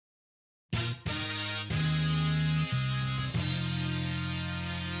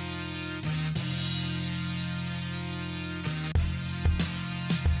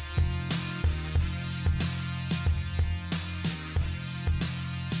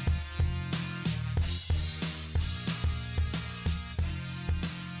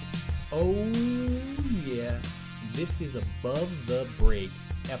Oh, yeah. This is Above the Break,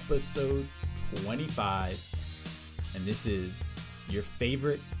 episode 25. And this is your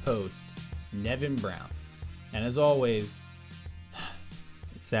favorite host, Nevin Brown. And as always,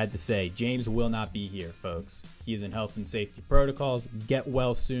 it's sad to say, James will not be here, folks. He is in health and safety protocols. Get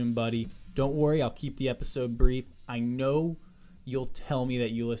well soon, buddy. Don't worry, I'll keep the episode brief. I know you'll tell me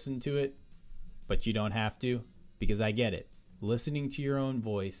that you listened to it, but you don't have to, because I get it. Listening to your own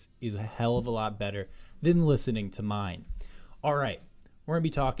voice is a hell of a lot better than listening to mine. All right, we're going to be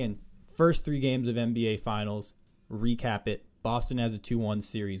talking first 3 games of NBA Finals, recap it. Boston has a 2-1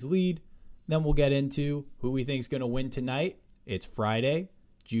 series lead. Then we'll get into who we think is going to win tonight. It's Friday,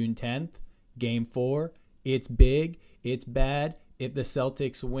 June 10th, Game 4. It's big. It's bad. If the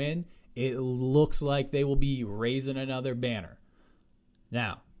Celtics win, it looks like they will be raising another banner.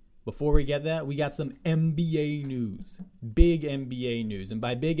 Now, before we get that, we got some NBA news. Big NBA news. And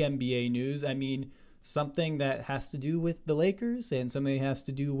by big NBA news, I mean something that has to do with the Lakers and something that has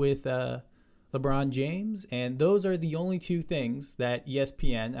to do with LeBron James. And those are the only 2 things that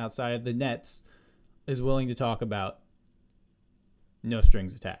ESPN, outside of the Nets, is willing to talk about. No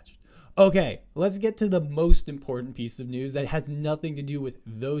strings attached. Okay, let's get to the most important piece of news that has nothing to do with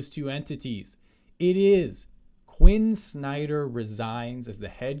those 2 entities. It is Quinn Snyder resigns as the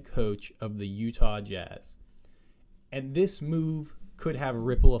head coach of the Utah Jazz. And this move could have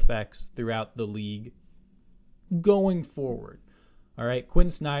ripple effects throughout the league going forward. All right, Quinn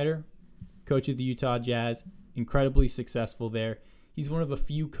Snyder, coach of the Utah Jazz, incredibly successful there. He's one of a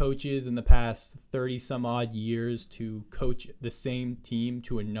few coaches in the past 30 some odd years to coach the same team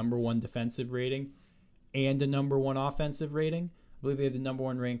to a number 1 defensive rating and a number 1 offensive rating. I believe they had the number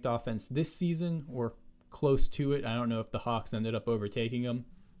 1 ranked offense this season, or close to it. I don't know if the Hawks ended up overtaking them.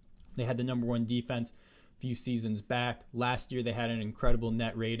 They had the number 1 defense a few seasons back. Last year they had an incredible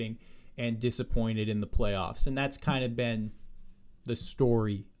net rating and disappointed in the playoffs. And that's kind of been the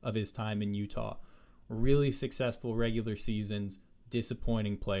story of his time in Utah. Really successful regular seasons,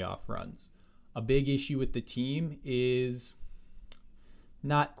 disappointing playoff runs. A big issue with the team is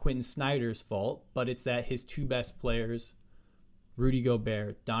not Quinn Snyder's fault, but it's that his 2 best players, Rudy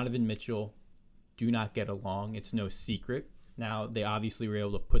Gobert, Donovan Mitchell, do not get along. It's no secret. Now, they obviously were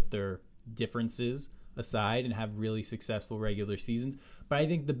able to put their differences aside and have really successful regular seasons. But I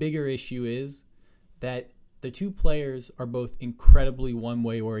think the bigger issue is that the 2 players are both incredibly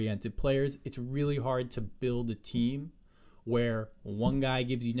one-way oriented players. It's really hard to build a team where one guy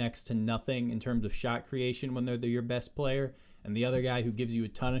gives you next to nothing in terms of shot creation when they're your best player, and the other guy who gives you a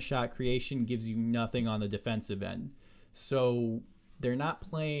ton of shot creation gives you nothing on the defensive end. So they're not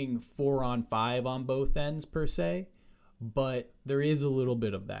playing 4-on-5 on both ends per se, but there is a little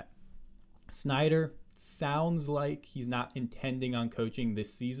bit of that. Snyder sounds like he's not intending on coaching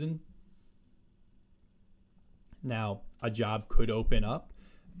this season. Now, a job could open up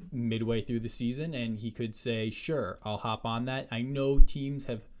midway through the season, and he could say, sure, I'll hop on that. I know teams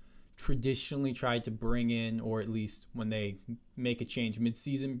have traditionally tried to bring in, or at least when they make a change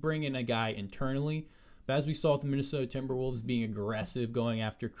midseason, bring in a guy internally. But as we saw with the Minnesota Timberwolves being aggressive going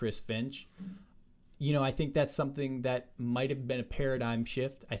after Chris Finch, I think that's something that might have been a paradigm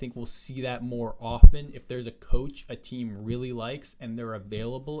shift. I think we'll see that more often. If there's a coach a team really likes and they're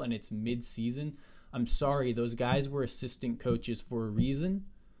available and it's mid-season, I'm sorry, those guys were assistant coaches for a reason.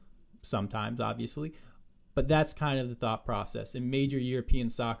 Sometimes, obviously. But that's kind of the thought process. In major European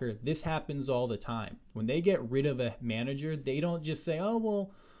soccer, this happens all the time. When they get rid of a manager, they don't just say, oh,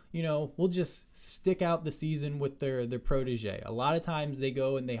 well, we'll just stick out the season with their protege. A lot of times they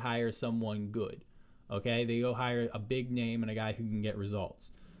go and they hire someone good. Okay, they go hire a big name and a guy who can get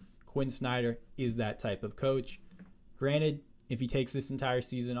results. Quinn Snyder is that type of coach. Granted, if he takes this entire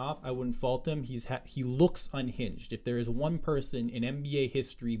season off, I wouldn't fault him. He looks unhinged. If there is one person in NBA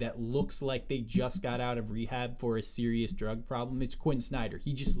history that looks like they just got out of rehab for a serious drug problem, it's Quinn Snyder.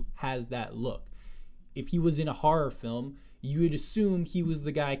 He just has that look. If he was in a horror film, you would assume he was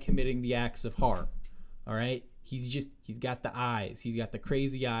the guy committing the acts of horror. All right? He's got the eyes. He's got the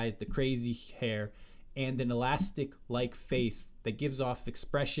crazy eyes, the crazy hair, and an elastic-like face that gives off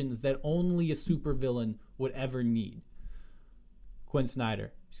expressions that only a supervillain would ever need. Quinn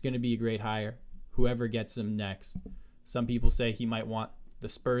Snyder is going to be a great hire, whoever gets him next. Some people say he might want the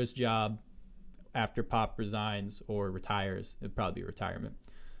Spurs job after Pop resigns or retires. It'd probably be retirement.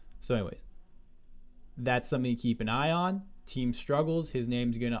 So anyways, that's something to keep an eye on. Team struggles, his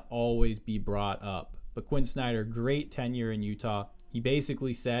name's going to always be brought up. But Quinn Snyder, great tenure in Utah. He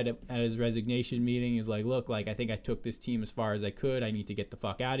basically said at his resignation meeting, he's like, look, I think I took this team as far as I could. I need to get the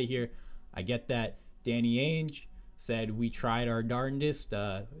fuck out of here. I get that. Danny Ainge said we tried our darndest.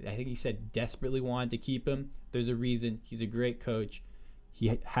 I think he said desperately wanted to keep him. There's a reason. He's a great coach.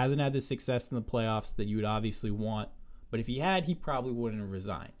 He hasn't had the success in the playoffs that you would obviously want. But if he had, he probably wouldn't have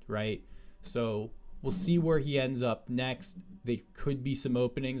resigned, right? So we'll see where he ends up next. There could be some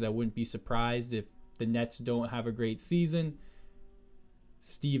openings. I wouldn't be surprised if the Nets don't have a great season.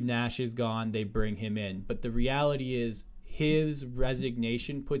 Steve Nash is gone. They bring him in. But the reality is his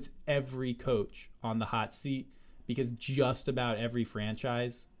resignation puts every coach on the hot seat because just about every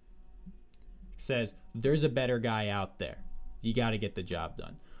franchise says there's a better guy out there. You got to get the job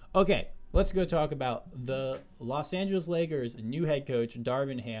done. Okay, let's go talk about the Los Angeles Lakers' new head coach,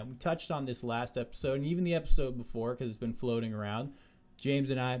 Darvin Ham. We touched on this last episode and even the episode before because it's been floating around. James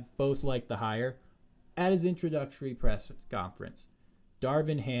and I both like the hire. At his introductory press conference,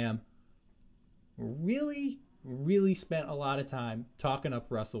 Darvin Ham really spent a lot of time talking up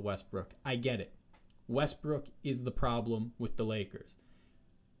Russell Westbrook. I get it. Westbrook is the problem with the Lakers.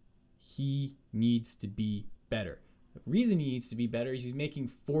 He needs to be better. The reason he needs to be better is he's making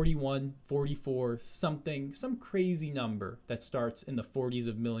 41, 44, something, some crazy number that starts in the 40s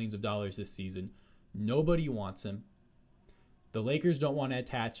of millions of dollars this season. Nobody wants him. The Lakers don't want to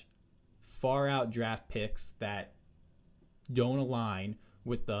attach far out draft picks that don't align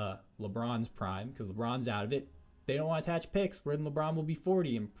with the LeBron's prime because LeBron's out of it. They don't want to attach picks where LeBron will be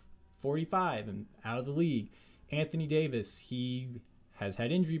 40 and 45 and out of the league. Anthony Davis, he has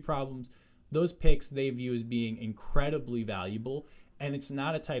had injury problems. Those picks they view as being incredibly valuable, and it's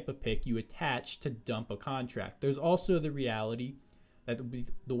not a type of pick you attach to dump a contract. There's also the reality that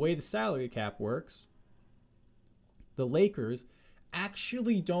the way the salary cap works, the Lakers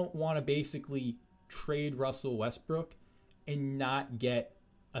actually don't want to basically trade Russell Westbrook and not get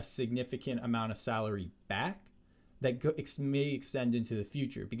a significant amount of salary back that may extend into the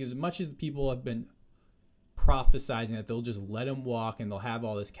future. Because as much as people have been prophesizing that they'll just let him walk and they'll have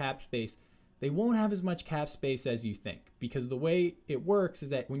all this cap space, they won't have as much cap space as you think. Because the way it works is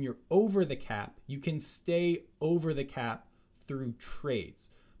that when you're over the cap, you can stay over the cap through trades.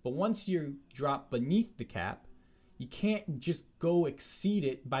 But once you drop beneath the cap, you can't just go exceed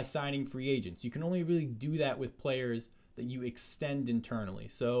it by signing free agents. You can only really do that with players that you extend internally.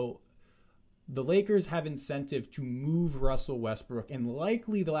 So the Lakers have incentive to move Russell Westbrook, and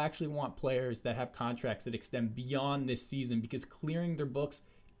likely they'll actually want players that have contracts that extend beyond this season because clearing their books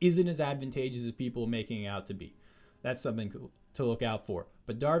isn't as advantageous as people are making it out to be. That's something to look out for.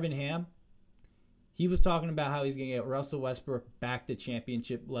 But Darvin Ham, he was talking about how he's going to get Russell Westbrook back to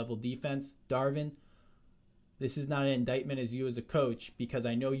championship level defense. Darvin, this is not an indictment as you as a coach because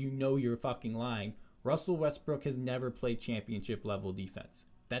I know you're fucking lying. Russell Westbrook has never played championship level defense.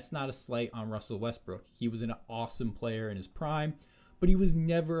 That's not a slight on Russell Westbrook. He was an awesome player in his prime, but he was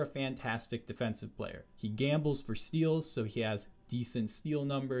never a fantastic defensive player. He gambles for steals, so he has decent steal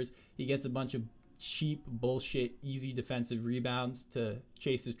numbers. He gets a bunch of cheap, bullshit, easy defensive rebounds to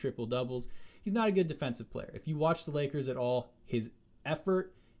chase his triple doubles. He's not a good defensive player. If you watch the Lakers at all, his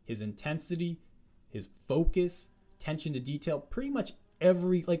effort, his intensity, his focus, attention to detail, pretty much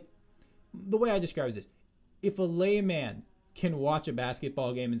the way I describe it is this. If a layman can watch a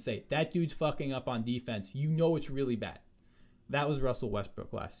basketball game and say, that dude's fucking up on defense, you know it's really bad. That was Russell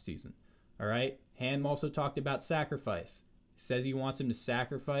Westbrook last season. All right? Ham also talked about sacrifice. Says he wants him to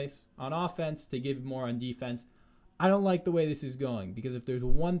sacrifice on offense to give more on defense. I don't like the way this is going because if there's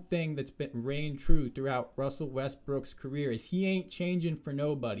one thing that's been reigned true throughout Russell Westbrook's career is he ain't changing for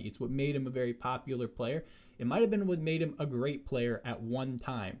nobody. It's what made him a very popular player. It might have been what made him a great player at one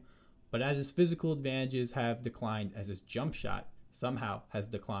time. But as his physical advantages have declined, as his jump shot somehow has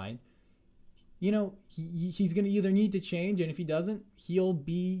declined, he's going to either need to change, and if he doesn't, he'll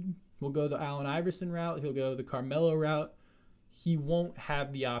go the Allen Iverson route, he'll go the Carmelo route. He won't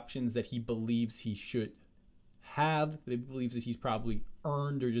have the options that he believes he should have, that he believes that he's probably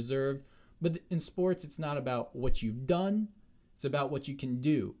earned or deserved. But in sports, it's not about what you've done, it's about what you can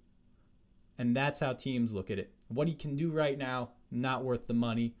do. And that's how teams look at it. What he can do right now, not worth the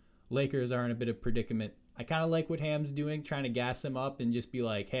money. Lakers are in a bit of predicament. I kind of like what Ham's doing, trying to gas him up and just be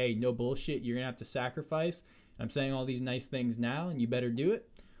like, hey, no bullshit, you're going to have to sacrifice. I'm saying all these nice things now, and you better do it,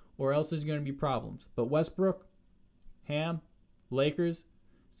 or else there's going to be problems. But Westbrook, Ham, Lakers,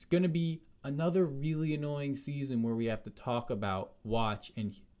 it's going to be another really annoying season where we have to talk about, watch,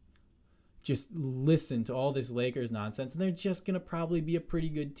 and just listen to all this Lakers nonsense. And they're just going to probably be a pretty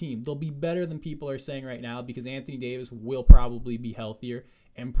good team. They'll be better than people are saying right now because Anthony Davis will probably be healthier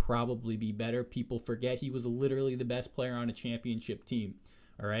and probably be better. People forget he was literally the best player on a championship team.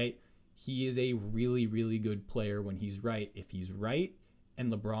 All right. He is a really, really good player when he's right. If he's right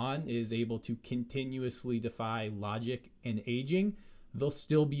and LeBron is able to continuously defy logic and aging, they'll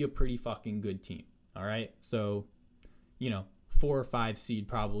still be a pretty fucking good team. All right. So, 4 or 5 seed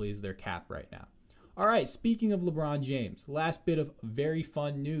probably is their cap right now. All right. Speaking of LeBron James, last bit of very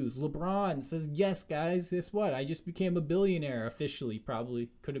fun news. LeBron says, yes, guys, guess what? I just became a billionaire officially. Probably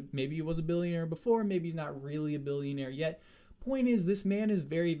maybe he was a billionaire before. Maybe he's not really a billionaire yet. Point is, this man is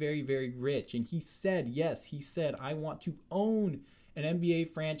very, very, very rich. And he said, I want to own an NBA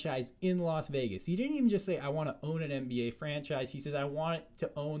franchise in Las Vegas. He didn't even just say, I want to own an NBA franchise. He says, I want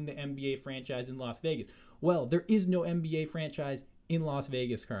to own the NBA franchise in Las Vegas. Well, there is no NBA franchise in Las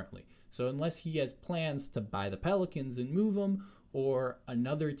Vegas currently. So unless he has plans to buy the Pelicans and move them, or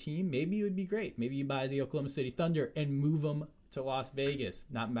another team, maybe it would be great. Maybe you buy the Oklahoma City Thunder and move them to Las Vegas,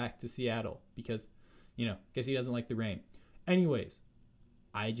 not back to Seattle, because, guess he doesn't like the rain. Anyways,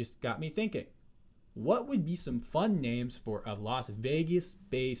 I just got me thinking, what would be some fun names for a Las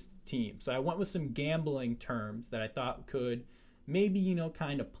Vegas-based team? So I went with some gambling terms that I thought could maybe,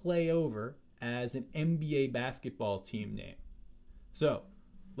 kind of play over as an NBA basketball team name. So,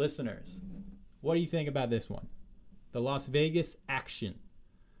 listeners, what do you think about this one? The Las Vegas Action.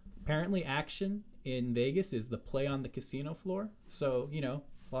 Apparently, action in Vegas is the play on the casino floor. So,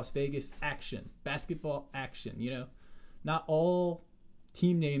 Las Vegas Action, basketball action, Not all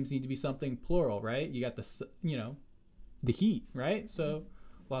team names need to be something plural, right? You got the Heat, right? So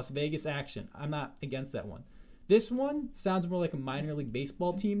Las Vegas Action. I'm not against that one. This one sounds more like a minor league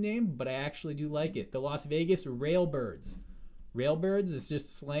baseball team name, but I actually do like it. The Las Vegas Railbirds. Railbirds is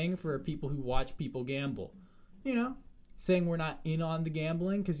just slang for people who watch people gamble. Saying we're not in on the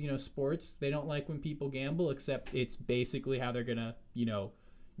gambling because, sports, they don't like when people gamble, except it's basically how they're going to,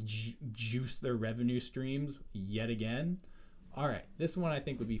 juice their revenue streams yet again. All right, this one I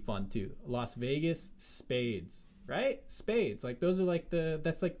think would be fun too. Las Vegas Spades, right? Spades, like those are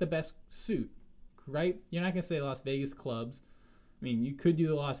that's like the best suit, right? You're not gonna say Las Vegas Clubs. I mean, you could do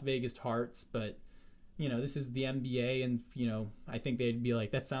the Las Vegas Hearts, but this is the NBA, and I think they'd be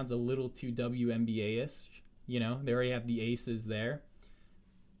like, that sounds a little too WNBA-ish. They already have the aces there.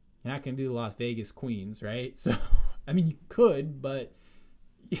 You're not gonna do the Las Vegas Queens, right? So, I mean, you could, but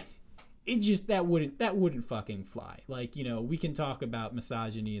it just that wouldn't fucking fly. Like, we can talk about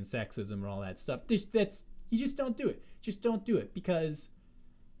misogyny and sexism and all that stuff. You just don't do it. Just don't do it, because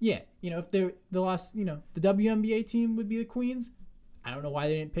if they're the WNBA team would be the Queens. I don't know why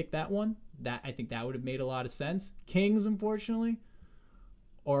they didn't pick that one. I think that would have made a lot of sense. Kings, unfortunately,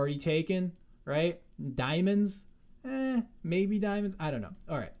 already taken, right? Diamonds, maybe diamonds. I don't know.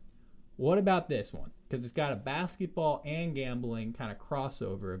 All right. What about this one? Because it's got a basketball and gambling kind of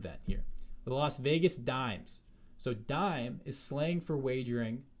crossover event here. The Las Vegas Dimes. So dime is slang for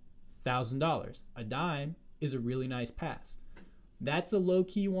wagering $1,000. A dime is a really nice pass. That's a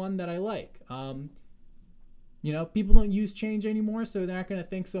low-key one that I like. People don't use change anymore, so they're not going to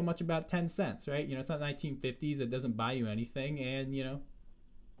think so much about 10 cents, right? It's not 1950s. It doesn't buy you anything. And,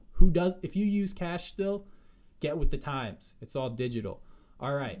 who does? If you use cash still, get with the times. It's all digital.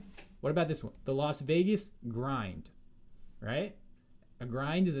 All right. What about this one? The Las Vegas Grind, right? A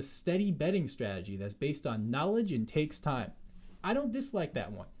grind is a steady betting strategy that's based on knowledge and takes time. I don't dislike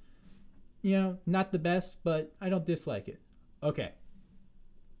that one. Not the best, but I don't dislike it. Okay.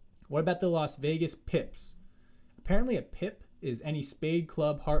 What about the Las Vegas Pips? Apparently a pip is any spade,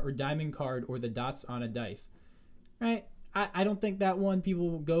 club, heart, or diamond card, or the dots on a dice, right? I don't think that one people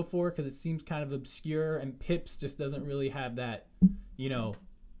will go for because it seems kind of obscure, and pips just doesn't really have that,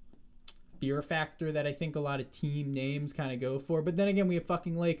 fear factor that I think a lot of team names kind of go for. But then again, we have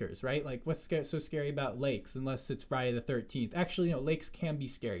fucking Lakers, right? Like, what's so scary about lakes unless it's Friday the 13th? Actually, lakes can be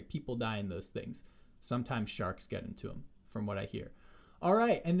scary. People die in those things. Sometimes sharks get into them, from what I hear. All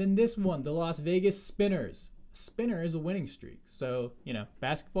right, and then this one, the Las Vegas Spinners. Spinner is a winning streak. So,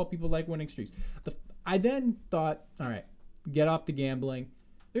 basketball people like winning streaks. I then thought, all right, get off the gambling.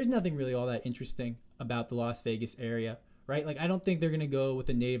 There's nothing really all that interesting about the Las Vegas area, right? Like, I don't think they're going to go with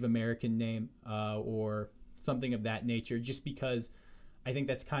a Native American name or something of that nature, just because I think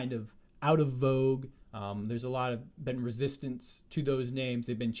that's kind of out of vogue. There's a lot of been resistance to those names.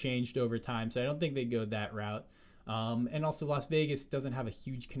 They've been changed over time, so I don't think they go that route. And also, Las Vegas doesn't have a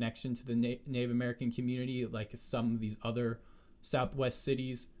huge connection to the Native American community like some of these other Southwest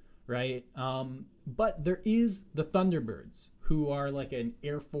cities, right? But there is the Thunderbirds, who are like an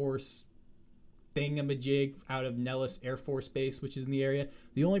Air Force thingamajig out of Nellis Air Force Base, which is in the area.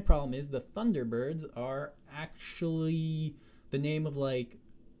 The only problem is the Thunderbirds are actually the name of, like,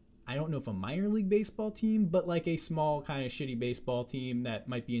 I don't know if a minor league baseball team, but like a small kind of shitty baseball team that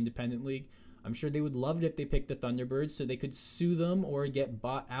might be independent league. I'm sure they would love it if they picked the Thunderbirds so they could sue them or get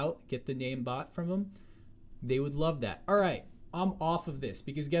bought out, get the name bought from them. They would love that. All right, I'm off of this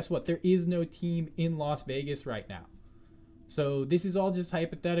because guess what? There is no team in Las Vegas right now. So this is all just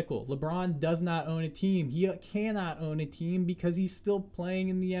hypothetical. LeBron does not own a team. He cannot own a team because he's still playing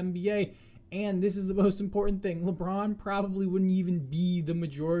in the NBA. And this is the most important thing. LeBron probably wouldn't even be the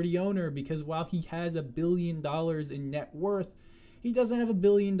majority owner because while he has $1 billion in net worth, he doesn't have $1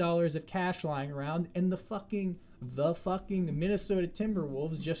 billion of cash lying around. And the fucking Minnesota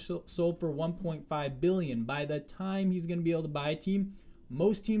Timberwolves just sold for $1.5 billion. By the time he's going to be able to buy a team,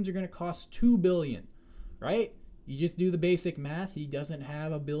 most teams are going to cost $2 billion, right? You just do the basic math. He doesn't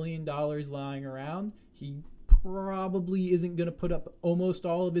have $1 billion lying around. He probably isn't going to put up almost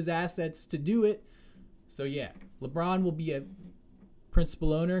all of his assets to do it. So yeah, LeBron will be a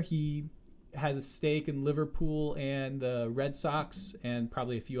principal owner. He has a stake in Liverpool and the Red Sox and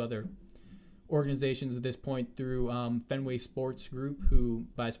probably a few other organizations at this point through Fenway Sports Group, who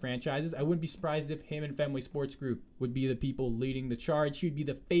buys franchises. I wouldn't be surprised if him and Fenway Sports Group would be the people leading the charge. He would be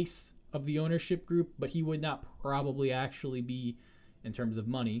the face of the ownership group, but he would not probably actually be, in terms of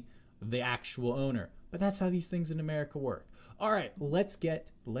money, the actual owner. But that's how these things in America work. All right, let's get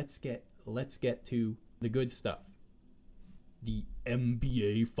to the good stuff. The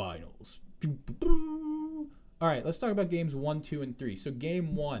NBA Finals. All right, let's talk about games 1, 2, and 3. So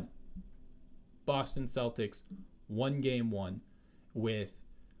game 1, Boston Celtics won game 1 with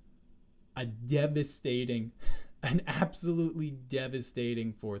a an absolutely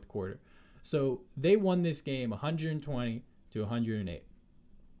devastating fourth quarter. So they won this game 120 to 108.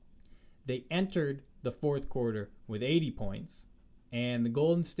 They entered the fourth quarter with 80 points, and the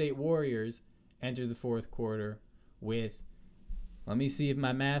Golden State Warriors entered the fourth quarter with, let me see if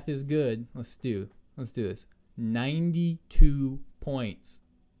my math is good. Let's do this. 92 points.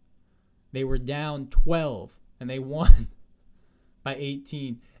 They were down 12 and they won by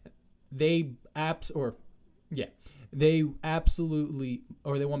 18. They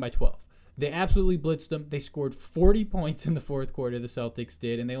won by 12. They absolutely blitzed them. They scored 40 points in the fourth quarter, the Celtics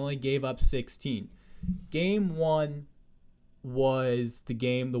did, and they only gave up 16. Game 1 was the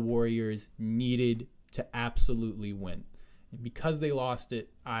game the Warriors needed to absolutely win. And because they lost it,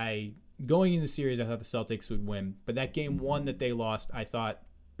 going into the series, I thought the Celtics would win. But that game 1 that they lost, I thought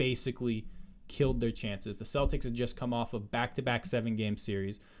basically killed their chances. The Celtics had just come off of back-to-back 7-game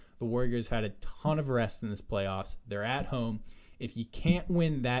series. The Warriors had a ton of rest in this playoffs. They're at home. If you can't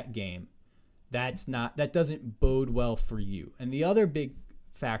win that game, that doesn't bode well for you. And the other big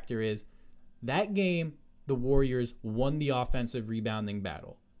factor is that game, the Warriors won the offensive rebounding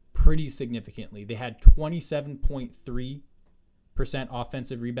battle pretty significantly. They had 27.3%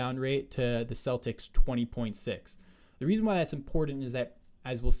 offensive rebound rate to the Celtics 20.6. The reason why that's important is that,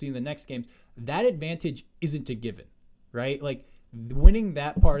 as we'll see in the next games, that advantage isn't a given, right? Like, winning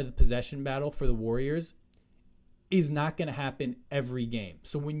that part of the possession battle for the Warriors is not going to happen every game.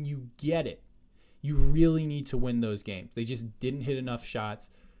 So when you get it, you really need to win those games. They just didn't hit enough shots.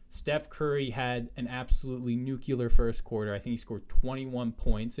 Steph Curry had an absolutely nuclear first quarter. I think he scored 21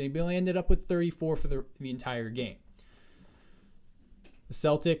 points, and he only ended up with 34 for the entire game. The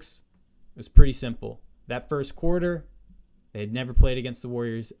Celtics, it was pretty simple. That first quarter, they had never played against the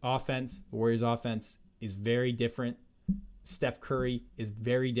Warriors offense. The Warriors offense is very different. Steph Curry is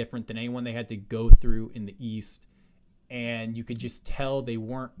very different than anyone they had to go through in the East. And you could just tell they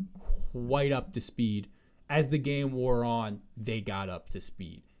weren't quite up to speed. As the game wore on, they got up to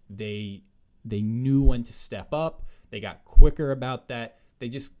speed. They knew when to step up. They got quicker about that. They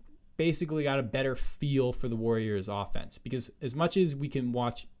just basically got a better feel for the Warriors offense. Because as much as we can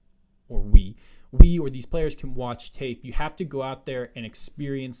watch, or we or these players can watch tape, you have to go out there and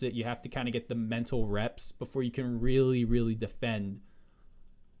experience it. You have to kind of get the mental reps before you can really, really defend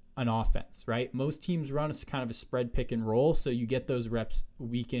an offense, right? Most teams run kind of a spread pick and roll, so you get those reps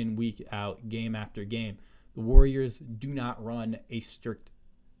week in, week out, game after game. The Warriors do not run a strict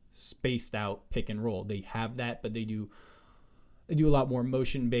spaced out pick and roll. They have that, but they do a lot more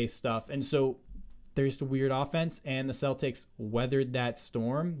motion-based stuff. And so there's the weird offense, and the Celtics weathered that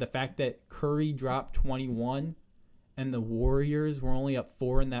storm. The fact that Curry dropped 21 and the Warriors were only up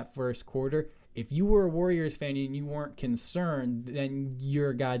 4 in that first quarter, if you were a Warriors fan and you weren't concerned, then you're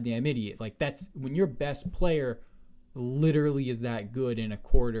a goddamn idiot. Like, that's when your best player literally is that good in a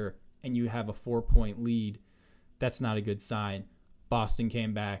quarter and you have a 4-point lead. That's not a good sign. Boston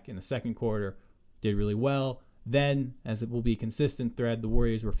came back in the second quarter, did really well. Then, as it will be a consistent thread, the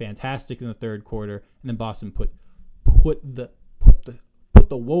Warriors were fantastic in the third quarter, and then Boston put the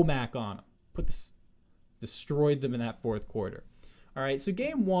Womack on them, destroyed them in that fourth quarter. All right, so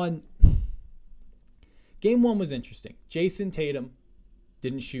game 1, Game 1 was interesting. Jason Tatum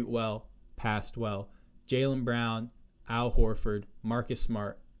didn't shoot well, passed well. Jaylen Brown, Al Horford, Marcus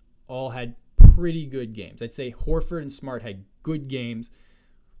Smart all had pretty good games. I'd say Horford and Smart had good games.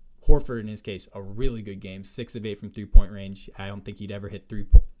 Horford, in his case, a really good game. 6 of 8 from three-point range. I don't think he'd ever hit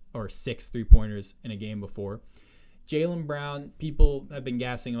 6 three-pointers in a game before. Jaylen Brown, people have been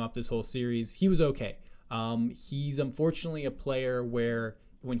gassing him up this whole series. He was okay. He's unfortunately a player where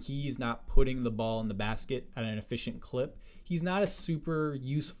when he's not putting the ball in the basket at an efficient clip, he's not a super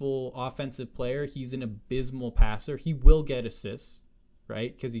useful offensive player. He's an abysmal passer. He will get assists,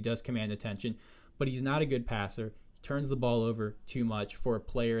 right? Because he does command attention, but he's not a good passer. He turns the ball over too much for a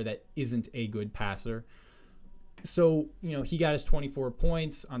player that isn't a good passer. So, he got his 24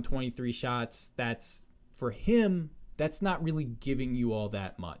 points on 23 shots. That's, for him, that's not really giving you all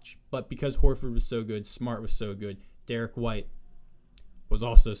that much. But because Horford was so good, Smart was so good, Derek White was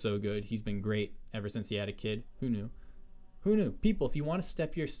also so good. He's been great ever since he had a kid. Who knew? People, if you want to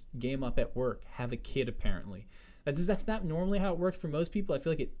step your game up at work, have a kid apparently. That's not normally how it works for most people. I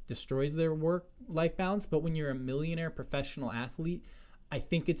feel like it destroys their work-life balance. But when you're a millionaire professional athlete, I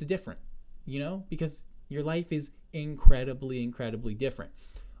think it's different, because your life is incredibly, incredibly different.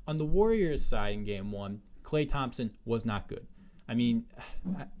 On the Warriors side in Game 1, Klay Thompson was not good. I mean,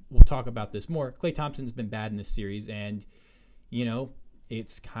 we'll talk about this more. Klay Thompson's been bad in this series, and,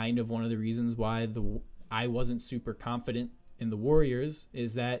 it's kind of one of the reasons why I wasn't super confident in the Warriors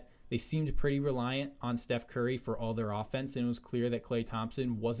is that they seemed pretty reliant on Steph Curry for all their offense, and it was clear that Klay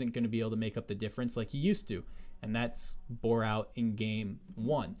Thompson wasn't going to be able to make up the difference like he used to, and that's bore out in Game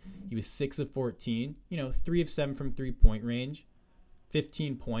 1. He was 6 of 14, 3 of 7 from three-point range,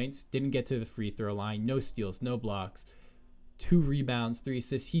 15 points, didn't get to the free throw line, no steals, no blocks, 2 rebounds, 3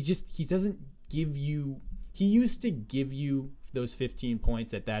 assists. He doesn't give you, he used to give you those 15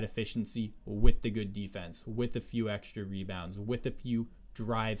 points at that efficiency with the good defense, with a few extra rebounds, with a few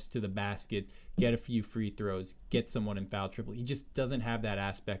drives to the basket, get a few free throws, get someone in foul trouble. He just doesn't have that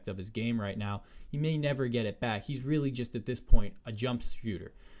aspect of his game right now. He may never get it back. He's really just at this point a jump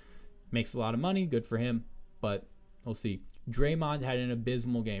shooter. Makes a lot of money, good for him, but we'll see. Draymond had an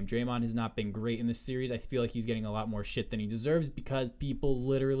abysmal game. Draymond has not been great in this series. I feel like he's getting a lot more shit than he deserves because people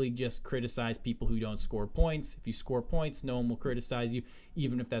literally just criticize people who don't score points. If you score points, no one will criticize you,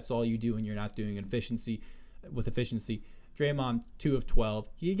 even if that's all you do and you're not doing efficiency. Draymond, 2 of 12.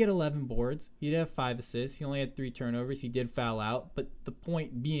 He did get 11 boards. He did have 5 assists. He only had 3 turnovers. He did foul out. But the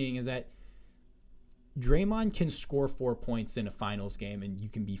point being is that Draymond can score 4 points in a finals game, and you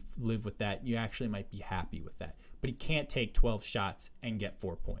can live with that. You actually might be happy with that. But he can't take 12 shots and get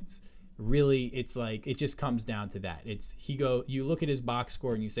 4 points. Really, it's like it just comes down to that. You look at his box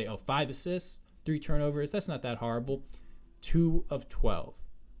score and you say, 5 assists, 3 turnovers. That's not that horrible. 2 of 12.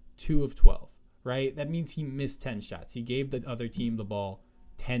 2 of 12, right? That means he missed 10 shots. He gave the other team the ball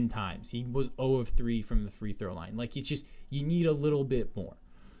 10 times. He was 0 of 3 from the free throw line. Like, it's just, you need a little bit more.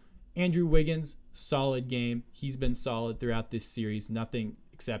 Andrew Wiggins, solid game. He's been solid throughout this series. Nothing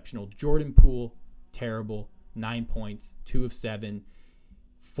exceptional. Jordan Poole, terrible. 9 points, 2 of 7,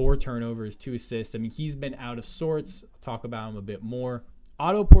 4 turnovers, 2 assists. I mean, he's been out of sorts. I'll talk about him a bit more.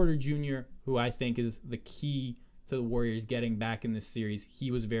 Otto Porter Jr., who I think is the key to the Warriors getting back in this series,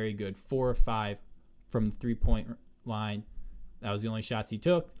 he was very good. 4 of 5 from the three-point line. That was the only shots he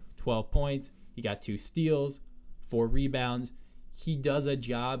took. 12 points. He got 2 steals, 4 rebounds. He does a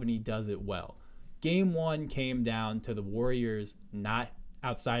job, and he does it well. Game 1 came down to the Warriors not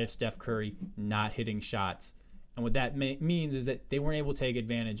outside of Steph Curry, not hitting shots. And what that means is that they weren't able to take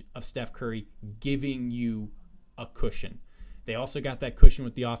advantage of Steph Curry giving you a cushion. They also got that cushion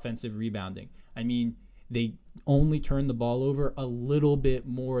with the offensive rebounding. I mean, they only turned the ball over a little bit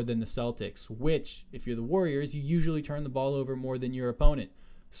more than the Celtics, which, if you're the Warriors, you usually turn the ball over more than your opponent.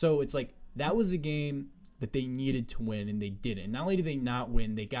 So it's like that was a game that they needed to win, and they didn't. And not only did they not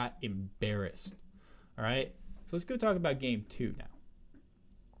win, they got embarrassed. All right? So let's go talk about Game 2 now.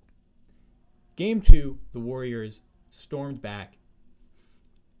 Game 2, the Warriors stormed back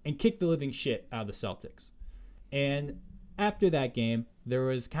and kicked the living shit out of the Celtics. And after that game, there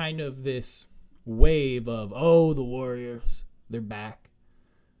was kind of this wave of, the Warriors, they're back.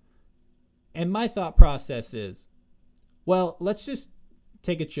 And my thought process is, well, let's just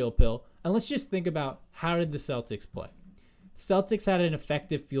take a chill pill and let's just think about how did the Celtics play. The Celtics had an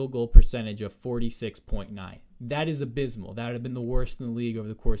effective field goal percentage of 46.9. That is abysmal. That would have been the worst in the league over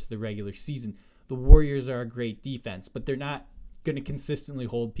the course of the regular season. The Warriors are a great defense, but they're not going to consistently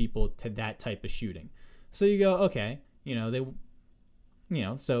hold people to that type of shooting. So you go, okay,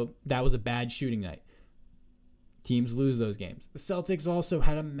 so that was a bad shooting night. Teams lose those games. The Celtics also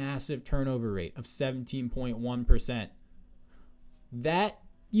had a massive turnover rate of 17.1%. That,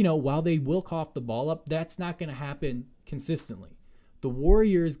 while they will cough the ball up, that's not going to happen consistently. The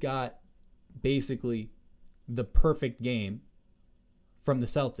Warriors got basically the perfect game from the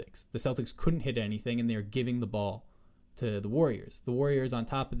Celtics. The Celtics couldn't hit anything, and they were giving the ball to the Warriors. The Warriors, on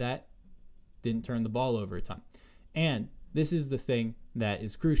top of that, didn't turn the ball over a ton. And this is the thing that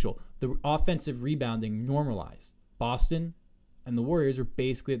is crucial. The offensive rebounding normalized. Boston and the Warriors are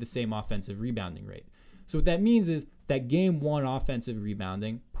basically at the same offensive rebounding rate. So what that means is that game one offensive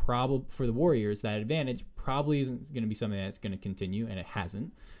rebounding, probably for the Warriors, that advantage probably isn't going to be something that's going to continue, and it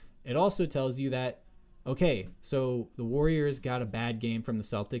hasn't. It also tells you that, okay, so the Warriors got a bad game from the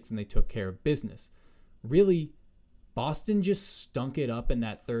Celtics and they took care of business. Really, Boston just stunk it up in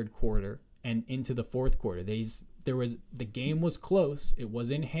that third quarter and into the fourth quarter. The game was close, it was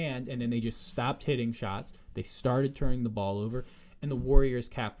in hand, and then they just stopped hitting shots. They started turning the ball over, and the Warriors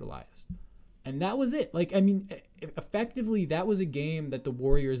capitalized. And that was it. Effectively, that was a game that the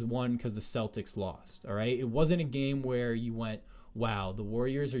Warriors won because the Celtics lost, all right? It wasn't a game where you went, wow, the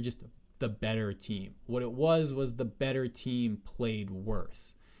Warriors are just the better team. What it was the better team played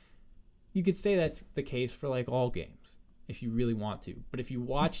worse. You could say that's the case for all games if you really want to. But if you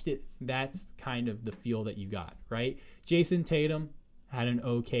watched it, that's kind of the feel that you got, right? Jason Tatum had an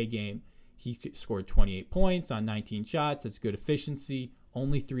okay game. He scored 28 points on 19 shots. That's good efficiency.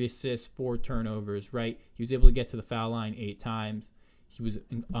 Only 3 assists, 4 turnovers, right? He was able to get to the foul line 8 times. He was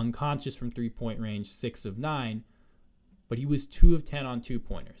unconscious from three-point range, 6 of 9. But he was 2 of 10 on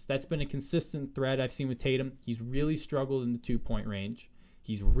two-pointers. That's been a consistent thread I've seen with Tatum. He's really struggled in the two-point range.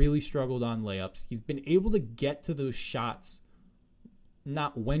 He's really struggled on layups. He's been able to get to those shots,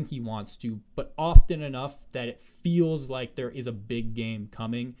 not when he wants to, but often enough that it feels like there is a big game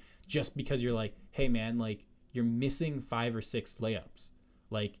coming, just because you're like, hey man, you're missing 5 or 6 layups.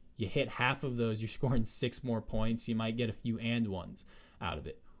 You hit half of those, you're scoring 6 more points. You might get a few and ones out of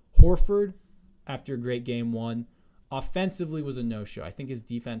it. Horford, after a great game one, offensively was a no-show. I think his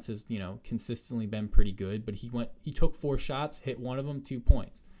defense has, consistently been pretty good, but he took 4 shots, hit one of them, 2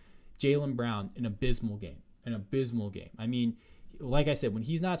 points. Jaylen Brown, an abysmal game. I mean, like I said, when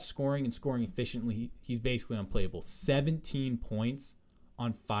he's not scoring and scoring efficiently, he's basically unplayable. 17 points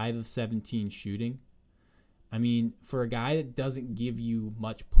on 5 of 17 shooting. I mean, for a guy that doesn't give you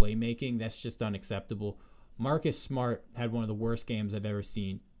much playmaking, that's just unacceptable. Marcus Smart had one of the worst games I've ever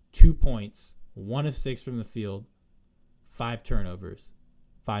seen. 2 points, 1 of 6 from the field, 5 turnovers,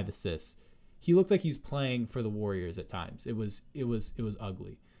 5 assists. He looked like he's playing for the Warriors at times. It was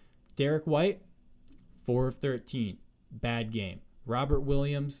ugly. Derek White, 4 of 13, bad game. Robert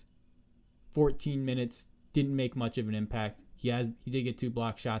Williams, 14 minutes, didn't make much of an impact. He did get 2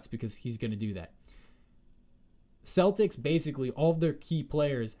 block shots because he's going to do that. Celtics, basically, all of their key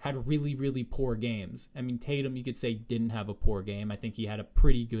players had really, really poor games. I mean, Tatum, you could say, didn't have a poor game. I think he had a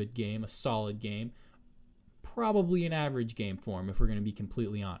pretty good game, a solid game. Probably an average game for him, if we're going to be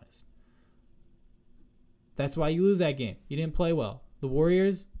completely honest. That's why you lose that game. You didn't play well. The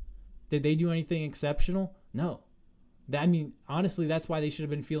Warriors, did they do anything exceptional? No. Honestly, that's why they should have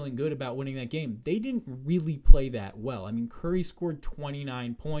been feeling good about winning that game. They didn't really play that well. I mean, Curry scored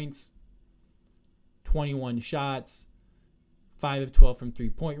 29 points, 21 shots, 5 of 12 from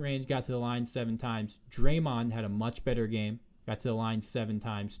three-point range, got to the line 7 times. Draymond had a much better game, got to the line 7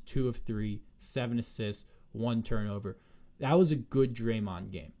 times, 2 of 3, 7 assists, 1 turnover. That was a good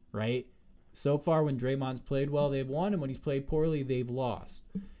Draymond game, right? So far, when Draymond's played well, they've won, and when he's played poorly, they've lost.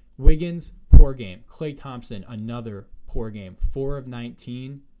 Wiggins, poor game. Klay Thompson, another poor game. 4 of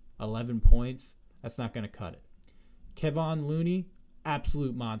 19, 11 points. That's not going to cut it. Kevon Looney,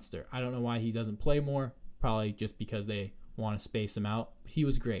 absolute monster. I don't know why he doesn't play more. Probably just because they want to space him out. He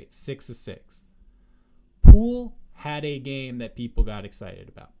was great. 6 of 6. Poole had a game that people got excited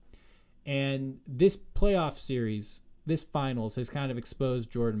about. And this playoff series, this finals, has kind of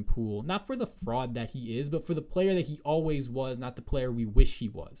exposed Jordan Poole, not for the fraud that he is, but for the player that he always was, not the player we wish he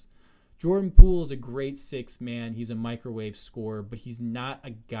was. Jordan Poole is a great 6 man. He's a microwave scorer, but he's not a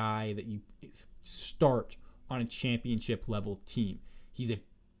guy that you start on a championship level team. He's a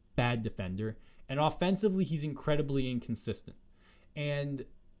bad defender, and offensively, he's incredibly inconsistent. And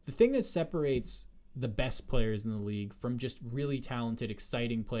the thing that separates the best players in the league from just really talented,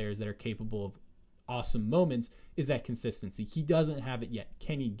 exciting players that are capable of awesome moments is that consistency. He doesn't have it yet.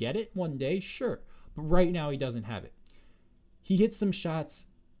 Can he get it one day? Sure. But right now, he doesn't have it. He hit some shots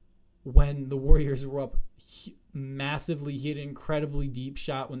when the Warriors were up massively. He hit an incredibly deep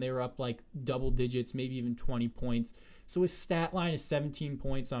shot when they were up double digits, maybe even 20 points. So his stat line is 17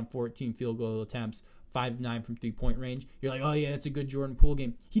 points on 14 field goal attempts, 5-9 from 3-point range. You're like, oh yeah, that's a good Jordan Poole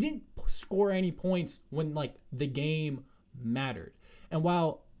game. He didn't score any points when like the game mattered. And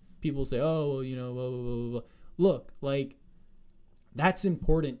while people say, oh, well, blah, blah, blah, blah, look, like that's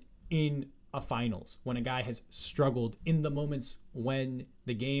important in a finals when a guy has struggled in the moments when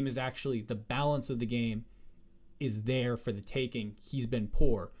the game is actually, the balance of the game is there for the taking. He's been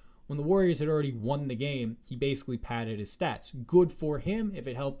poor. When the Warriors had already won the game, he basically padded his stats. Good for him. If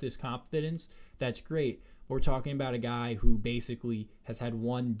it helped his confidence, that's great. We're talking about a guy who basically has had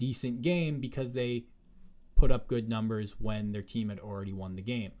one decent game because they put up good numbers when their team had already won the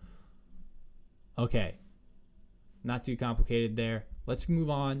game. Okay. Not too complicated there. Let's move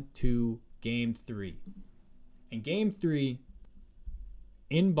on to Game 3. In Game 3,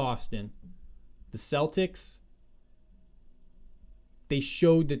 in Boston, the Celtics, they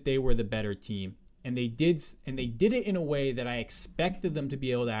showed that they were the better team, and they did it in a way that I expected them to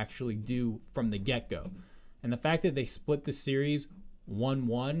be able to actually do from the get-go. And the fact that they split the series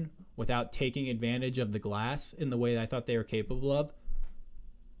 1-1 without taking advantage of the glass in the way that I thought they were capable of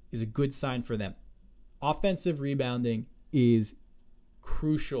is a good sign for them. Offensive rebounding is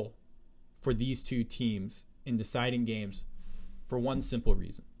crucial for these two teams in deciding games for one simple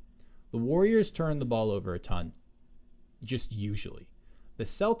reason. The Warriors turn the ball over a ton, just usually. The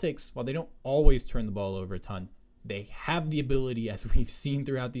Celtics, while they don't always turn the ball over a ton, they have the ability, as we've seen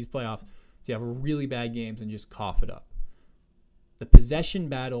throughout these playoffs, to have really bad games and just cough it up. The possession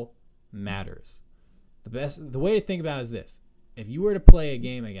battle matters. The way to think about it is this. If you were to play a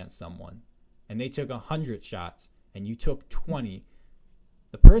game against someone and they took 100 shots and you took 20,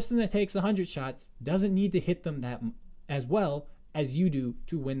 the person that takes 100 shots doesn't need to hit them that as well as you do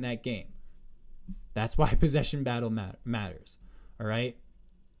to win that game. That's why possession battle matters. All right?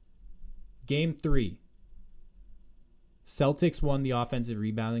 Game 3. Celtics won the offensive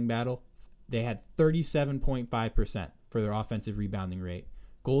rebounding battle. They had 37.5% for their offensive rebounding rate.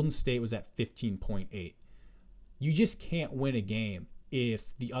 Golden State was at 15.8. You just can't win a game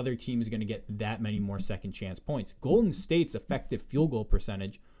if the other team is going to get that many more second chance points. Golden State's effective field goal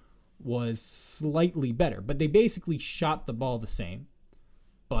percentage was slightly better, but they basically shot the ball the same,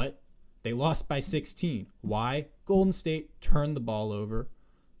 but they lost by 16. Why? Golden State turned the ball over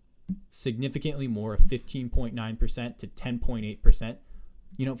significantly more, 15.9% to 10.8%.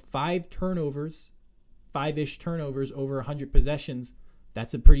 5-ish turnovers over 100 possessions,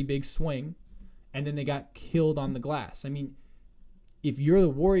 that's a pretty big swing. And then they got killed on the glass. I mean, if you're the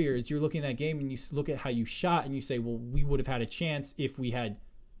Warriors, you're looking at that game and you look at how you shot and you say, well, we would have had a chance if we had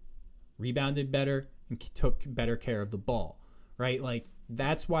rebounded better and took better care of the ball, right? Like,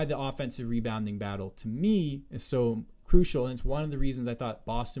 that's why the offensive rebounding battle, to me, is so crucial. And it's one of the reasons I thought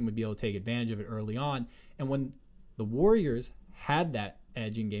Boston would be able to take advantage of it early on. And when the Warriors had that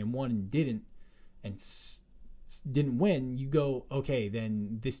edge in Game 1 and didn't win, you go, okay,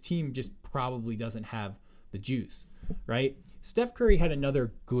 then this team just probably doesn't have the juice, right? Steph Curry had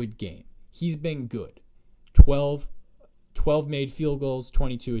another good game. He's been good. 12 made field goals,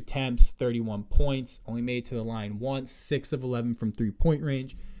 22 attempts, 31 points, only made to the line once, 6 of 11 from 3-point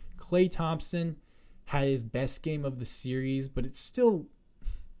range. Klay Thompson had his best game of the series, but it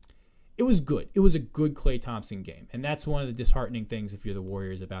was good. It was a good Klay Thompson game. And that's one of the disheartening things if you're the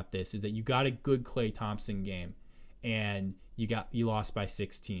Warriors about this, is that you got a good Klay Thompson game and you lost by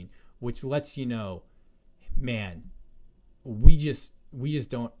 16, which lets you know, man, we just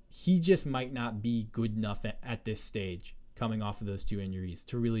don't, he just might not be good enough at this stage coming off of those 2 injuries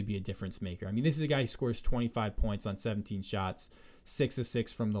to really be a difference maker. I mean, this is a guy who scores 25 points on 17 shots, 6 of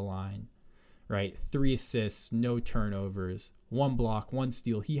 6 from the line, right? 3 assists, no turnovers, 1 block, 1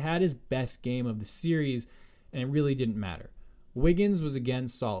 steal. He had his best game of the series, and it really didn't matter. Wiggins was again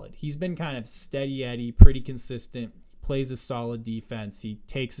solid. He's been kind of steady Eddie, pretty consistent, plays a solid defense. He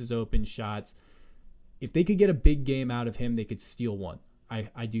takes his open shots. If they could get a big game out of him, they could steal one.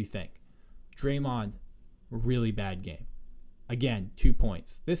 I do think. Draymond, really bad game. Again, 2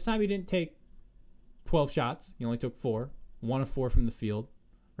 points. This time he didn't take 12 shots. He only took 4. 1 of 4 from the field,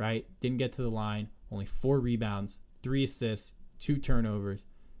 right? Didn't get to the line. Only 4 rebounds, 3 assists, 2 turnovers.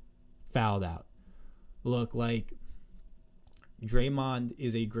 Fouled out. Look, like, Draymond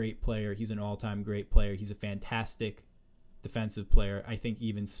is a great player. He's an all-time great player. He's a fantastic defensive player, I think,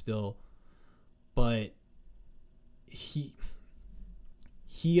 even still. But he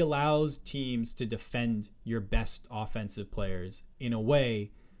allows teams to defend your best offensive players in a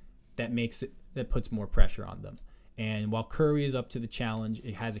way that puts more pressure on them. And while Curry is up to the challenge,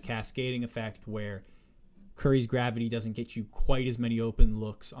 it has a cascading effect where Curry's gravity doesn't get you quite as many open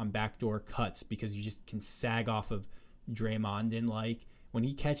looks on backdoor cuts because you just can sag off of Draymond. And like When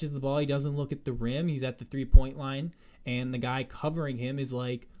he catches the ball, he doesn't look at the rim. He's at the 3-point line, and the guy covering him is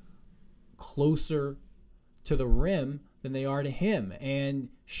like closer to the rim than they are to him. And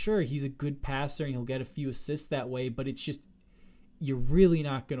sure, he's a good passer and he'll get a few assists that way, but it's just, you're really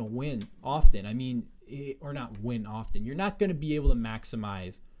not going to win often. I mean, or not win often. You're not going to be able to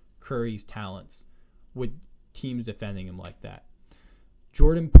maximize Curry's talents with teams defending him like that.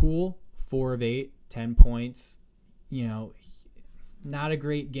 Jordan Poole, 4 of 8, 10 points. You know, not a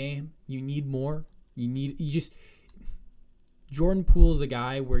great game. You need more. Jordan Poole is a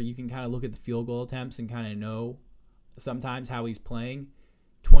guy where you can kind of look at the field goal attempts and kind of know sometimes how he's playing.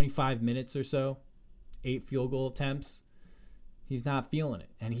 25 minutes or so, 8 field goal attempts. He's not feeling it.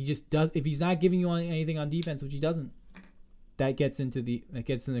 And he just does, if he's not giving you anything on defense, which he doesn't, that gets in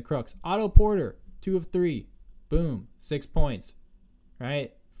the crux. Otto Porter, 2 of 3. Boom, 6 points.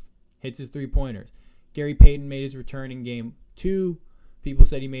 Right? Hits his 3-pointers. Gary Payton made his return in game 2. People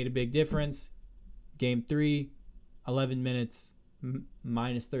said he made a big difference. Game 3, 11 minutes,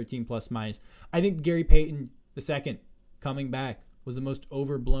 minus 13 plus minus. I think Gary Payton II coming back was the most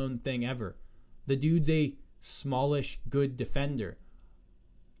overblown thing ever. The dude's a smallish, good defender.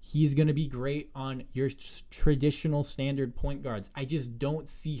 He's going to be great on your traditional standard point guards. I just don't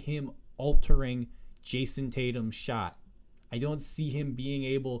see him altering Jason Tatum's shot. I don't see him being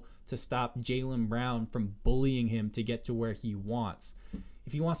able to stop Jaylen Brown from bullying him to get to where he wants.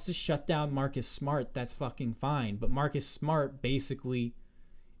 If he wants to shut down Marcus Smart, that's fucking fine. But Marcus Smart basically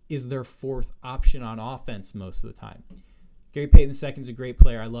is their 4th option on offense most of the time. Gary Payton II is a great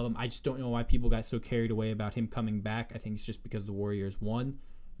player. I love him. I just don't know why people got so carried away about him coming back. I think it's just because the Warriors won.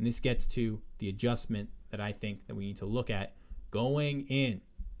 And this gets to the adjustment that I think that we need to look at going in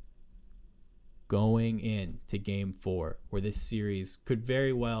to game 4, where this series could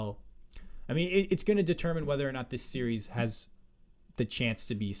very well, I mean, it's going to determine whether or not this series has the chance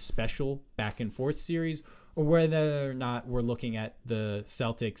to be special back and forth series, or whether or not we're looking at the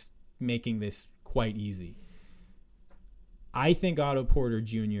Celtics making this quite easy. I think Otto Porter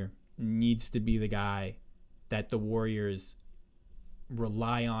Jr. needs to be the guy that the Warriors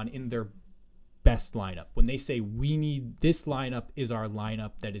rely on in their best lineup. When they say we need this lineup is our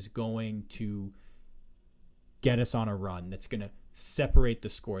lineup that is going to get us on a run, that's going to separate the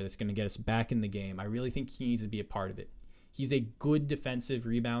score, that's going to get us back in the game, I really think he needs to be a part of it. He's a good defensive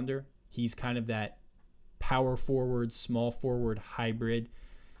rebounder. He's kind of that power forward, small forward hybrid.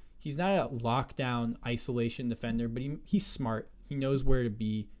 He's not a lockdown isolation defender, but he's smart. He knows where to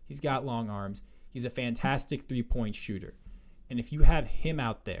be. He's got long arms. He's a fantastic 3-point shooter. And if you have him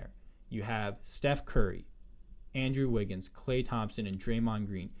out there, you have Steph Curry, Andrew Wiggins, Klay Thompson, and Draymond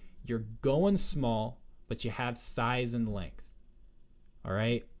Green. You're going small, but you have size and length. All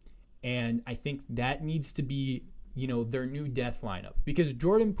right? And I think that needs to be, their new death lineup. Because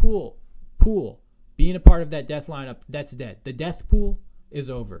Jordan Poole, being a part of that death lineup, that's dead. The death pool is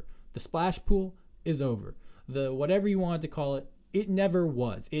over. The splash pool is over. The whatever you wanted to call it, it never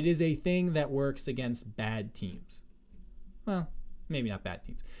was. It is a thing that works against bad teams. Well, maybe not bad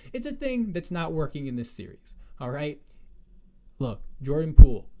teams. It's a thing that's not working in this series. All right? Look, Jordan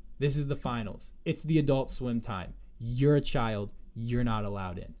Poole, this is the finals. It's the Adult Swim time. You're a child. You're not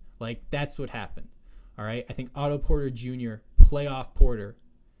allowed in. Like, that's what happened. All right? I think Otto Porter Jr., playoff Porter,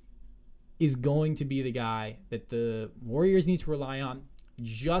 is going to be the guy that the Warriors need to rely on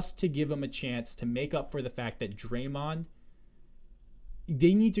just to give him a chance to make up for the fact that Draymond,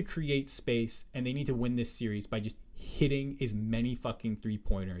 they need to create space and they need to win this series by just hitting as many fucking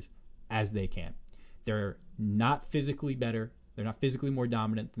 3-pointers as they can. They're not physically better. They're not physically more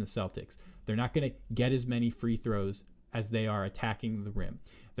dominant than the Celtics. They're not going to get as many free throws as they are attacking the rim.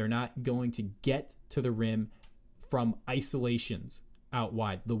 They're not going to get to the rim from isolations out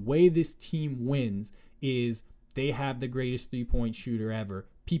wide. The way this team wins is they have the greatest 3-point shooter ever.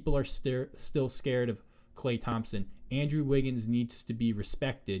 People are still scared of Klay Thompson. Andrew Wiggins needs to be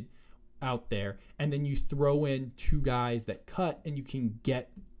respected out there. And then you throw in 2 guys that cut and you can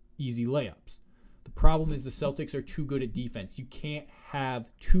get easy layups. The problem is the Celtics are too good at defense. You can't have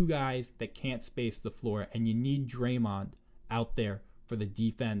 2 guys that can't space the floor, and you need Draymond out there for the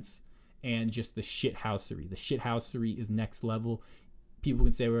defense and just the shithousery. The shithousery is next level. People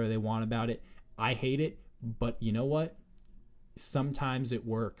can say whatever they want about it. I hate it, but you know what? Sometimes it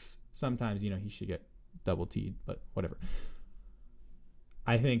works. Sometimes, he should get double teed, but whatever.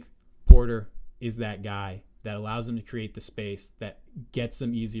 I think Porter is that guy that allows them to create the space, that gets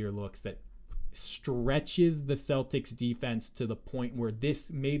them easier looks, that stretches the Celtics defense to the point where this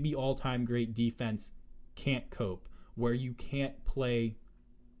maybe all-time great defense can't cope, where you can't play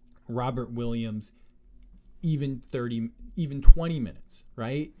Robert Williams even 20 minutes,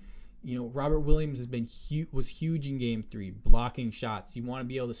 right? Robert Williams was huge in game 3, blocking shots. You want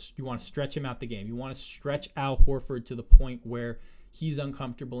to stretch him out the game. You want to stretch Al Horford to the point where he's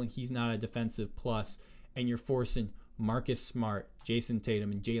uncomfortable and he's not a defensive plus, and you're forcing Marcus Smart, Jason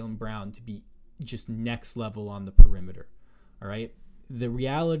Tatum, and Jaylen Brown to be just next level on the perimeter. All right. The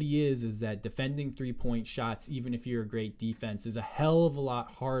reality is that defending 3-point shots, even if you're a great defense, is a hell of a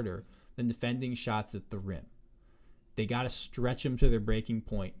lot harder than defending shots at the rim. They got to stretch them to their breaking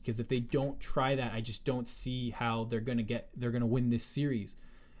point, because if they don't try that, I just don't see how they're going to win this series.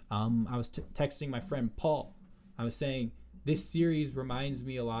 I was texting my friend Paul. I was saying this series reminds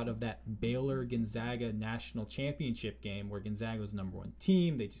me a lot of that Baylor-Gonzaga national championship game where Gonzaga was the number 1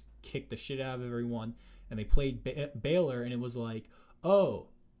 team. They just kicked the shit out of everyone, and they played Baylor, and it was like, oh,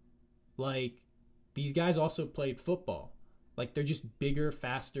 like these guys also played football. Like they're just bigger,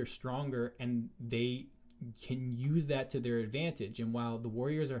 faster, stronger, and they can use that to their advantage. And while the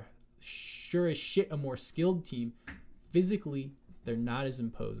Warriors are sure as shit a more skilled team, physically they're not as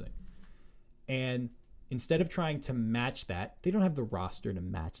imposing. And instead of trying to match that, they don't have the roster to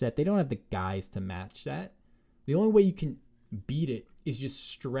match that. They don't have the guys to match that. The only way you can beat it is just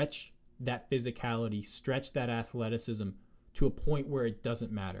stretch that physicality, stretch that athleticism to a point where it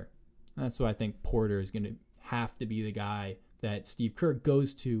doesn't matter. That's why I think Porter is going to have to be the guy that Steve Kerr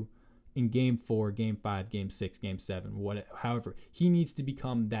goes to in game 4, game 5, game 6, game 7, however. He needs to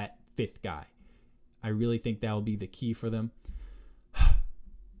become that 5th guy. I really think that will be the key for them.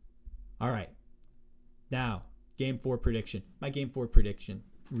 All right. Now, game 4 prediction. My game 4 prediction,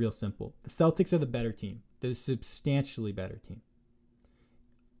 real simple. The Celtics are the better team. They're a substantially better team.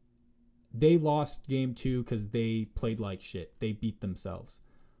 They lost game 2 because they played like shit. They beat themselves.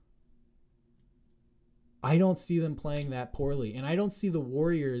 I don't see them playing that poorly. And I don't see the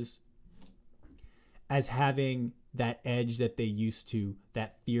Warriors as having that edge that they used to,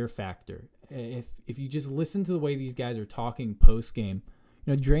 that fear factor. If you just listen to the way these guys are talking post-game,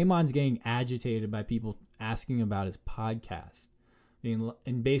 Draymond's getting agitated by people asking about his podcast.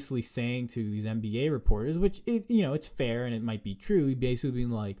 And basically saying to these NBA reporters, which, it's fair and it might be true, he basically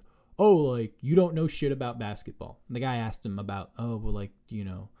being like, oh, like, you don't know shit about basketball. And the guy asked him about,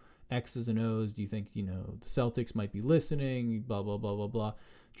 X's and O's. Do you think, the Celtics might be listening? Blah, blah, blah, blah, blah.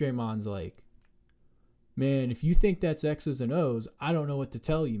 Draymond's like, man, if you think that's X's and O's, I don't know what to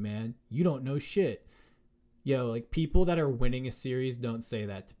tell you, man. You don't know shit. People that are winning a series don't say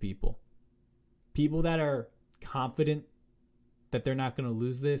that to people. People that are confident that they're not going to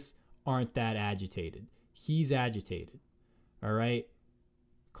lose this aren't that agitated. He's agitated. All right?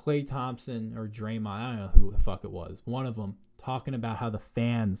 Klay Thompson or Draymond, I don't know who the fuck it was, one of them, talking about how the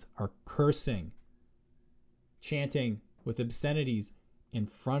fans are cursing, chanting with obscenities in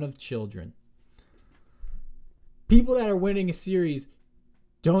front of children. People that are winning a series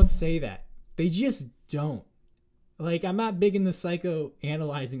don't say that. They just don't. I'm not big into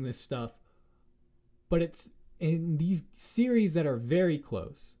psychoanalyzing this stuff, but it's in these series that are very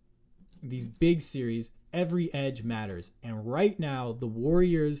close, these big series, every edge matters. And right now, the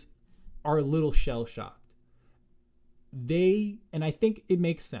Warriors are a little shell-shocked. And I think it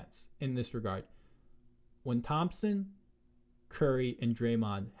makes sense in this regard. When Thompson, Curry, and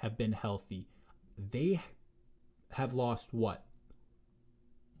Draymond have been healthy, they have lost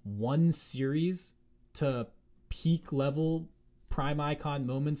one series to peak level prime icon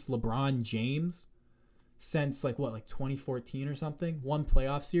moments LeBron James since 2014 or something, one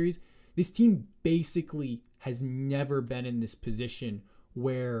playoff series. This team basically has never been in this position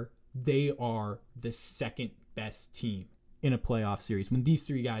where they are the second best team in a playoff series when these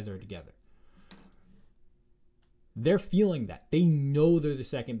 3 guys are together. They're feeling that. They know they're the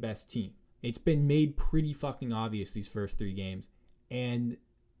second best team. It's been made pretty fucking obvious these first 3 games. And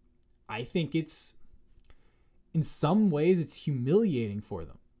I think in some ways, it's humiliating for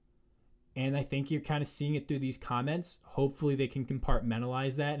them. And I think you're kind of seeing it through these comments. Hopefully they can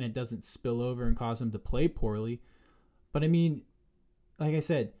compartmentalize that and it doesn't spill over and cause them to play poorly. But like I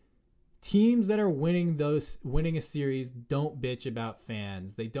said, teams that are winning a series don't bitch about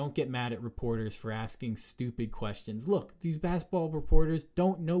fans. They don't get mad at reporters for asking stupid questions. Look, these basketball reporters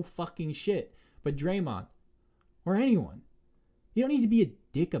don't know fucking shit. But Draymond, or anyone, you don't need to be a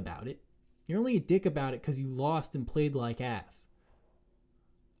dick about it. You're only a dick about it because you lost and played like ass.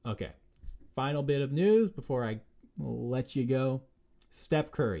 Okay. Final bit of news before I let you go.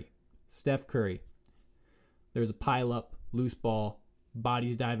 Steph Curry. There's a pile up, loose ball,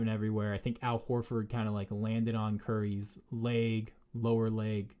 bodies diving everywhere. I think Al Horford kind of landed on Curry's leg, lower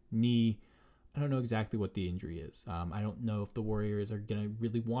leg, knee. I don't know exactly what the injury is. I don't know if the Warriors are going to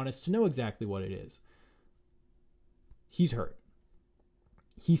really want us to know exactly what it is. He's hurt.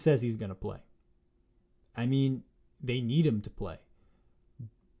 He says he's going to play. I mean, they need him to play.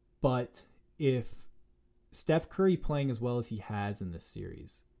 But if Steph Curry playing as well as he has in this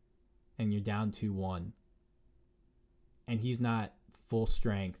series, and you're down 2-1, and he's not full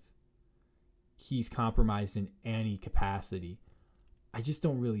strength, he's compromised in any capacity, I just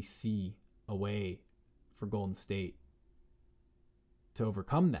don't really see a way for Golden State to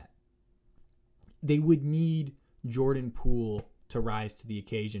overcome that. They would need Jordan Poole to rise to the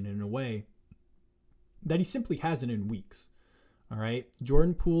occasion in a way that he simply hasn't in weeks. All right.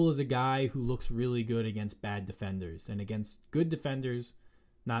 Jordan Poole is a guy who looks really good against bad defenders, and against good defenders,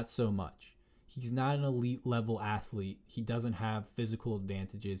 not so much. He's not an elite level athlete. He doesn't have physical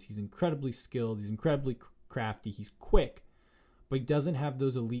advantages. He's incredibly skilled. He's incredibly crafty. He's quick, but he doesn't have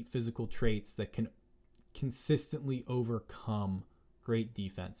those elite physical traits that can consistently overcome great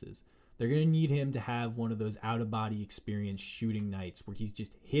defenses. They're going to need him to have one of those out-of-body experience shooting nights where he's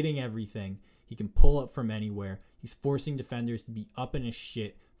just hitting everything. He can pull up from anywhere. He's forcing defenders to be up in his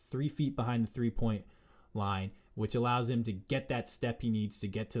shit 3 feet behind the three-point line, which allows him to get that step he needs to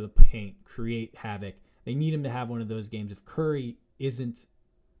get to the paint, create havoc. They need him to have one of those games. If Curry isn't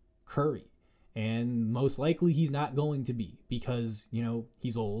Curry, and most likely he's not going to be because,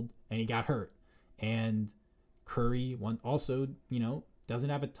 he's old and he got hurt. And Curry also, doesn't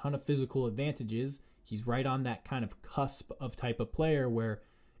have a ton of physical advantages. He's right on that kind of cusp of type of player where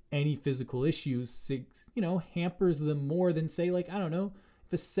any physical issues, hampers them more than, say, like, I don't know,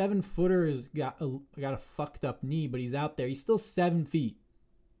 if a 7-footer has got a fucked up knee, but he's out there, he's still 7 feet.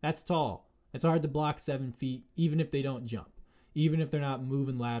 That's tall. It's hard to block 7 feet, even if they don't jump, even if they're not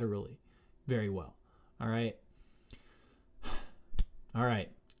moving laterally very well. All right. All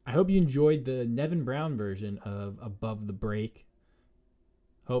right. I hope you enjoyed the Nevin Brown version of Above the Break.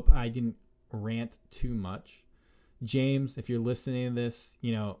 Hope I didn't rant too much. James, if you're listening to this,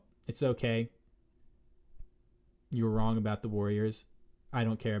 it's okay. You were wrong about the Warriors. I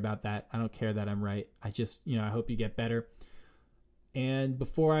don't care about that. I don't care that I'm right. I just, I hope you get better. And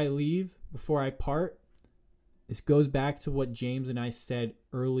before I part, this goes back to what James and I said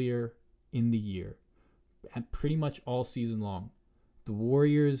earlier in the year, and pretty much all season long. The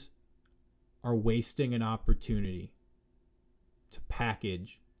Warriors are wasting an opportunity to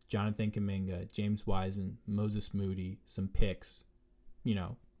package Jonathan Kuminga, James Wiseman, Moses Moody, some picks,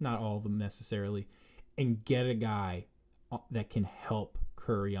 not all of them necessarily, and get a guy that can help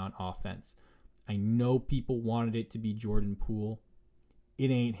Curry on offense. I know people wanted it to be Jordan Poole. It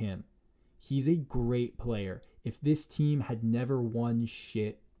ain't him. He's a great player. If this team had never won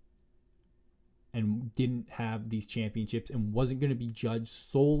shit and didn't have these championships and wasn't going to be judged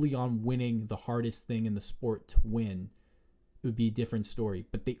solely on winning the hardest thing in the sport to win, it would be a different story.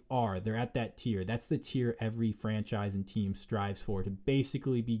 But they are. They're at that tier. That's the tier every franchise and team strives for, to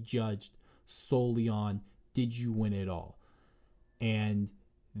basically be judged solely on, did you win it all? And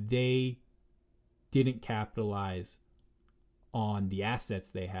they didn't capitalize on the assets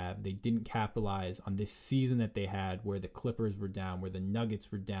they have. They didn't capitalize on this season that they had, where the Clippers were down, where the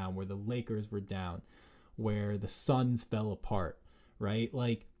Nuggets were down, where the Lakers were down, where the Suns fell apart. Right?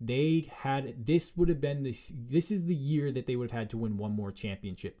 Like, this is the year that they would have had to win one more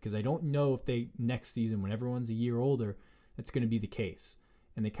championship, because I don't know if next season, when everyone's a year older, that's going to be the case.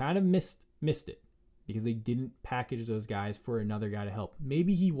 And they kind of missed it because they didn't package those guys for another guy to help.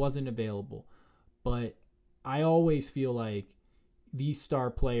 Maybe he wasn't available, but I always feel like these star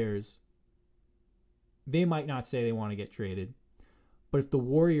players, they might not say they want to get traded, but if the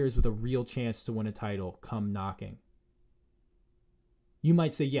Warriors with a real chance to win a title come knocking, you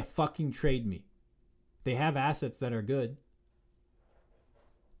might say, yeah, fucking trade me. They have assets that are good.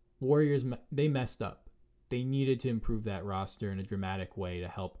 Warriors, they messed up. They needed to improve that roster in a dramatic way to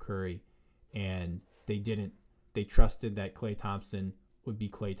help Curry, and they didn't. They trusted that Klay Thompson would be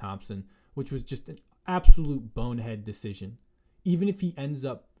Klay Thompson, which was just an absolute bonehead decision. Even if he ends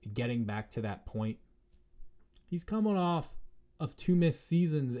up getting back to that point, he's coming off of 2 missed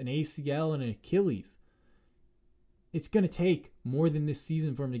seasons, an ACL and an Achilles. It's going to take more than this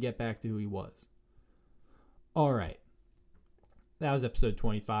season for him to get back to who he was. All right. That was episode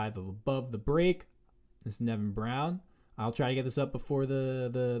 25 of Above the Break. This is Nevin Brown. I'll try to get this up before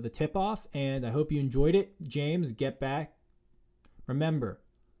the tip-off, and I hope you enjoyed it. James, get back. Remember,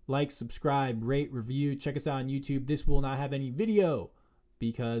 like, subscribe, rate, review. Check us out on YouTube. This will not have any video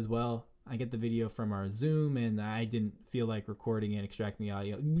because, well, I get the video from our Zoom, and I didn't feel like recording and extracting the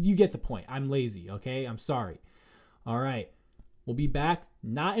audio. You get the point. I'm lazy, okay? I'm sorry. All right. We'll be back,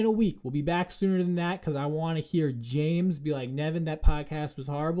 not in a week. We'll be back sooner than that because I want to hear James be like, Nevin, that podcast was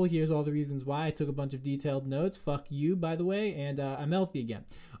horrible. Here's all the reasons why. I took a bunch of detailed notes. Fuck you, by the way, and I'm healthy again.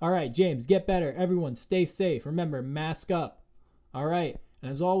 All right, James, get better. Everyone, stay safe. Remember, mask up. All right,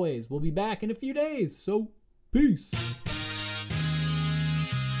 and as always, we'll be back in a few days. So, peace.